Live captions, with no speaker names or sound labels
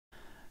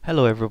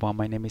Hello everyone,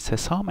 my name is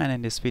Hassam, and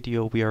in this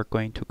video we are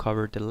going to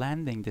cover the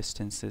landing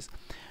distances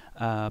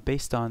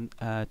based on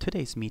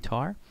today's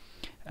METAR.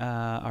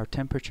 Our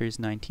temperature is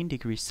 19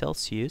 degrees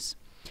Celsius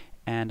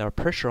and our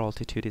pressure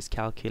altitude is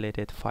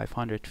calculated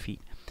 500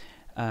 feet,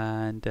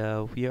 and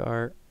we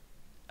are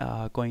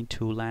going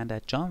to land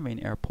at John Wayne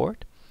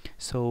Airport.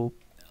 So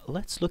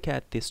let's look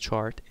at this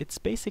chart. It's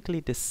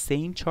basically the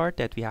same chart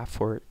that we have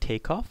for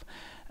takeoff,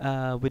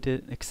 with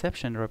the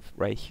exception of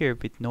right here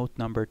with note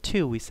number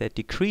 2. We said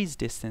decrease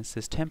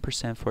distances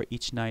 10% for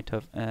each 9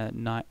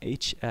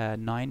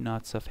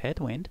 knots of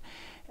headwind,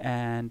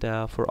 and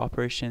for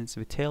operations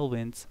with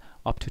tailwinds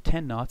up to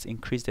 10 knots,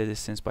 increase the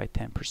distance by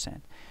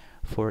 10%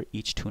 for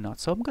each 2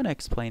 knots. So I'm going to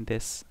explain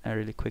this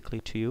really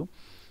quickly to you.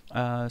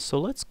 So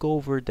let's go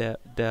over the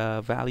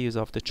values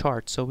of the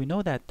chart. So we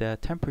know that the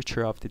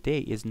temperature of the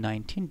day is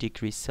 19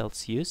 degrees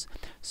Celsius.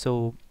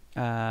 So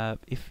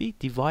if we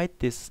divide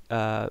this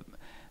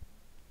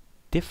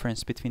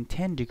difference between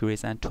 10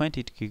 degrees and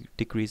 20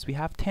 degrees, we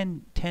have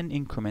 10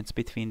 increments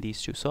between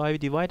these two. So I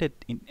divided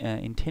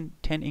in 10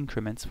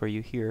 increments for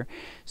you here.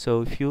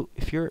 So if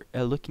you're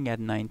looking at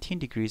 19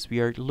 degrees, we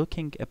are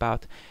looking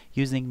about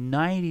using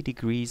 90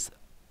 degrees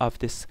of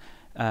this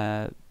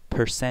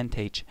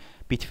percentage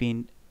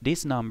between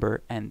this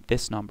number and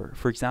this number.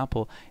 For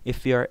example,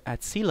 if we are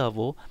at sea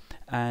level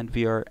and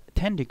we are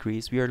 10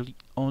 degrees, we are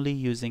only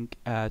using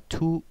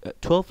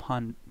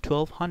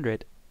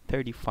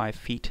 1235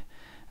 feet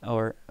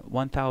or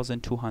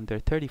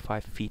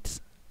 1235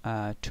 feet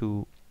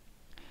to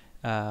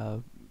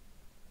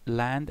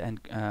land and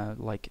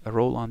like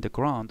roll on the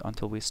ground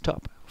until we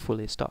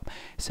fully stop.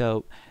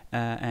 So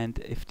and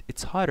if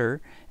it's hotter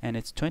and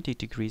it's 20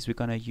 degrees, we're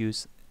gonna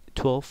use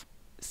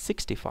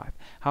 1265.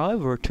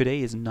 However,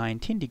 today is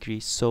 19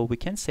 degrees, so we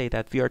can say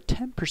that we are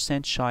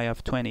 10% shy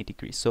of 20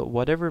 degrees. So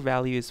whatever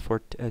value is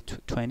for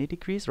 20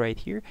 degrees right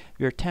here,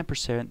 we are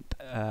 10%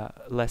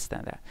 less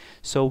than that.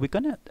 So we're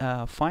gonna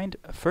find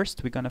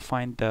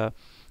the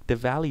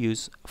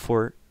values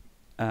for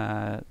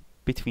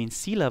between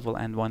sea level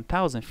and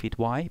 1000 feet.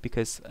 Why?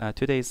 Because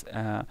today's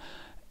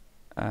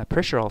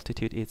pressure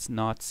altitude is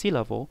not sea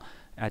level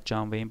at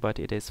John Wayne, but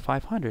it is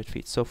 500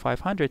 feet. So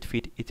 500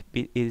 feet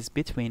is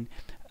between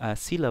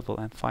sea level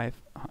and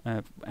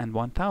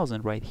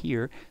 1000 right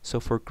here. So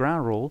for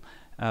ground roll,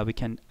 we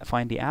can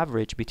find the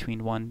average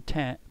between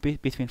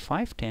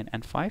 510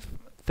 and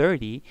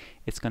 530.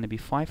 It's going to be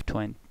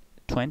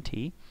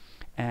 520,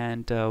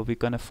 and we're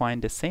going to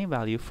find the same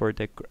value for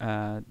the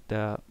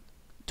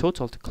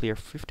total to clear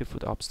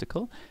 50-foot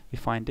obstacle. We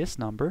find this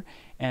number,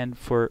 and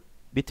for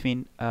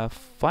between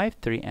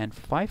 5.3 and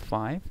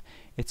 5.5,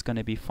 it's going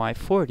to be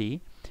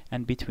 540,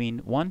 and between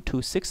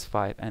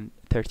 1265 and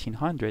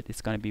 1300,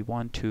 it's going to be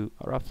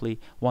roughly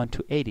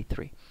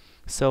 1283.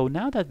 So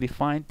now that we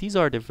find these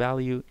are the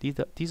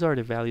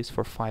values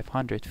for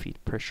 500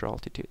 feet pressure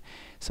altitude.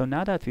 So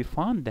now that we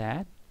found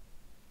that,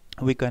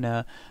 we're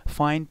gonna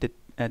find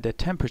the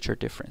temperature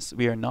difference.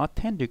 We are not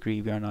 10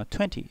 degrees, we are not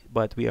 20,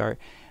 but we are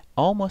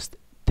almost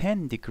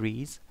 10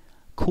 degrees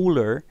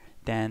cooler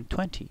than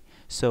 20.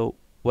 So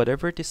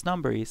whatever this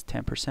number is,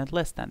 10%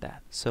 less than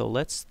that. So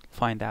let's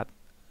find that.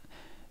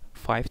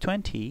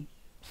 520,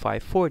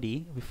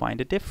 540, we find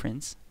the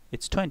difference,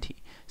 it's 20.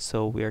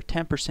 So we are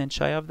 10%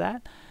 shy of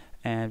that,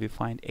 and we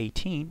find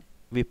 18.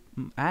 We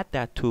add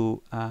that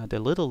to the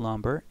little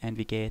number, and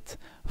we get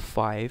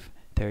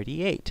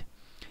 538.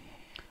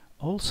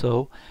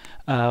 Also,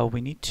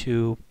 we need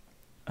to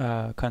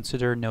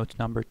consider note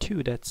number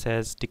 2 that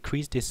says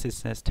decrease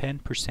distance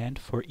 10%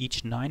 for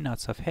each 9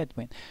 knots of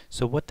headwind.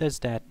 So what does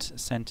that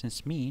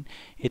sentence mean?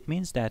 It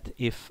means that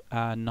if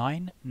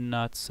 9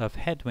 knots of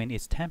headwind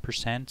is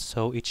 10%,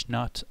 so each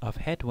knot of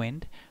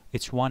headwind,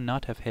 each 1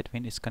 knot of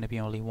headwind is going to be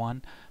only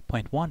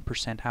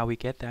 1.1%. How we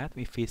get that?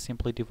 If we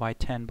simply divide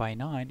 10 by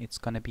 9, it's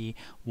going to be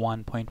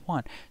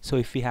 1.1. So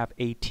if we have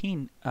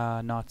 18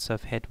 knots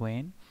of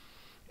headwind,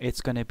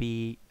 it's going to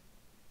be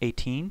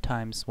 18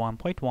 times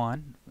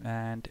 1.1,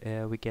 and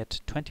we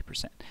get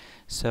 20%.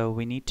 So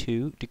we need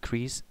to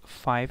decrease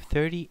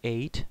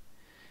 538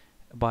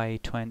 by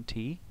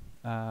 20.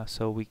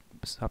 So we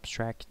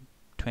subtract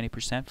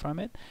 20% from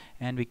it,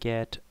 and we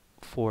get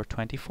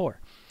 424.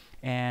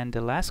 And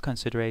the last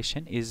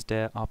consideration is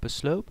the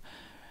upslope.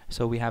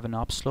 So we have an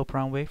upslope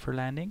runway for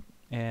landing.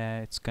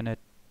 It's gonna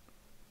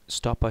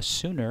stop us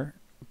sooner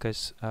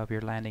because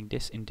we're landing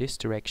in this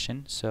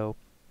direction. So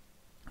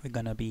we're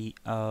gonna be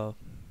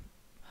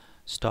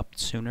stopped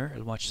sooner,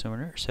 much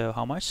sooner. So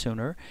how much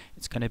sooner?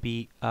 It's going to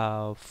be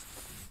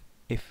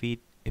if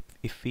we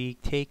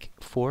take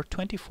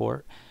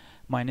 424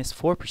 minus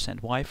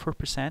 4%. Why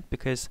 4%?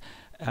 Because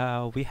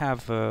we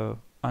have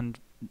on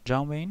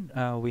John Wayne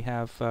we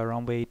have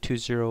runway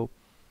 20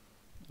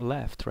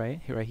 left,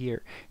 right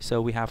here.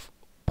 So we have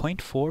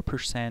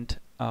 0.4%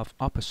 of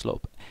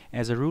upslope.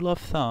 As a rule of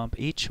thumb,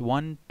 each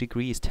 1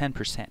 degree is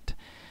 10%.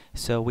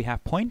 So we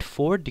have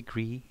 0.4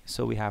 degree,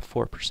 so we have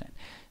 4%.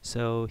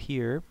 So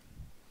here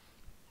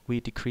we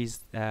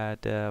decrease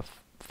the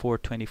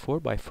 424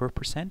 by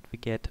 4%, we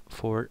get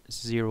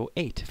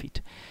 408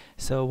 feet.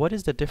 So what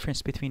is the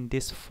difference between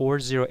this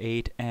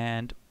 408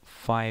 and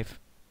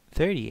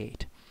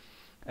 538?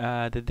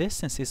 The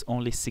distance is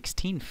only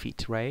 16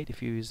 feet, right?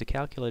 If you use the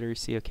calculator, you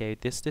see, okay,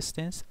 this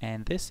distance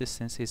and this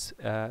distance is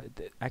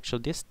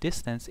this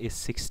distance is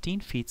 16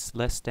 feet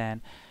less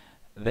than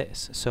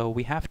this. So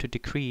we have to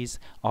decrease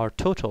our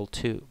total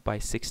too by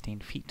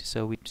 16 feet.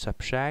 So we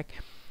subtract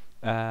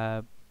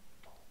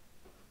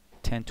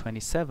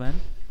 1027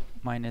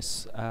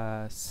 minus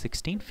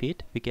 16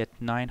 feet, we get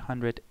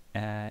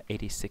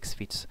 986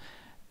 feet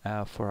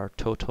for our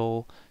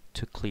total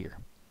to clear.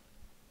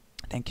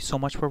 Thank you so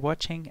much for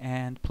watching,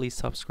 and please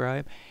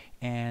subscribe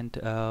and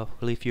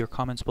leave your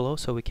comments below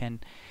so we can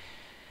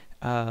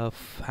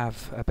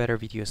have better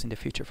videos in the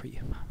future for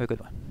you. Have a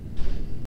good one.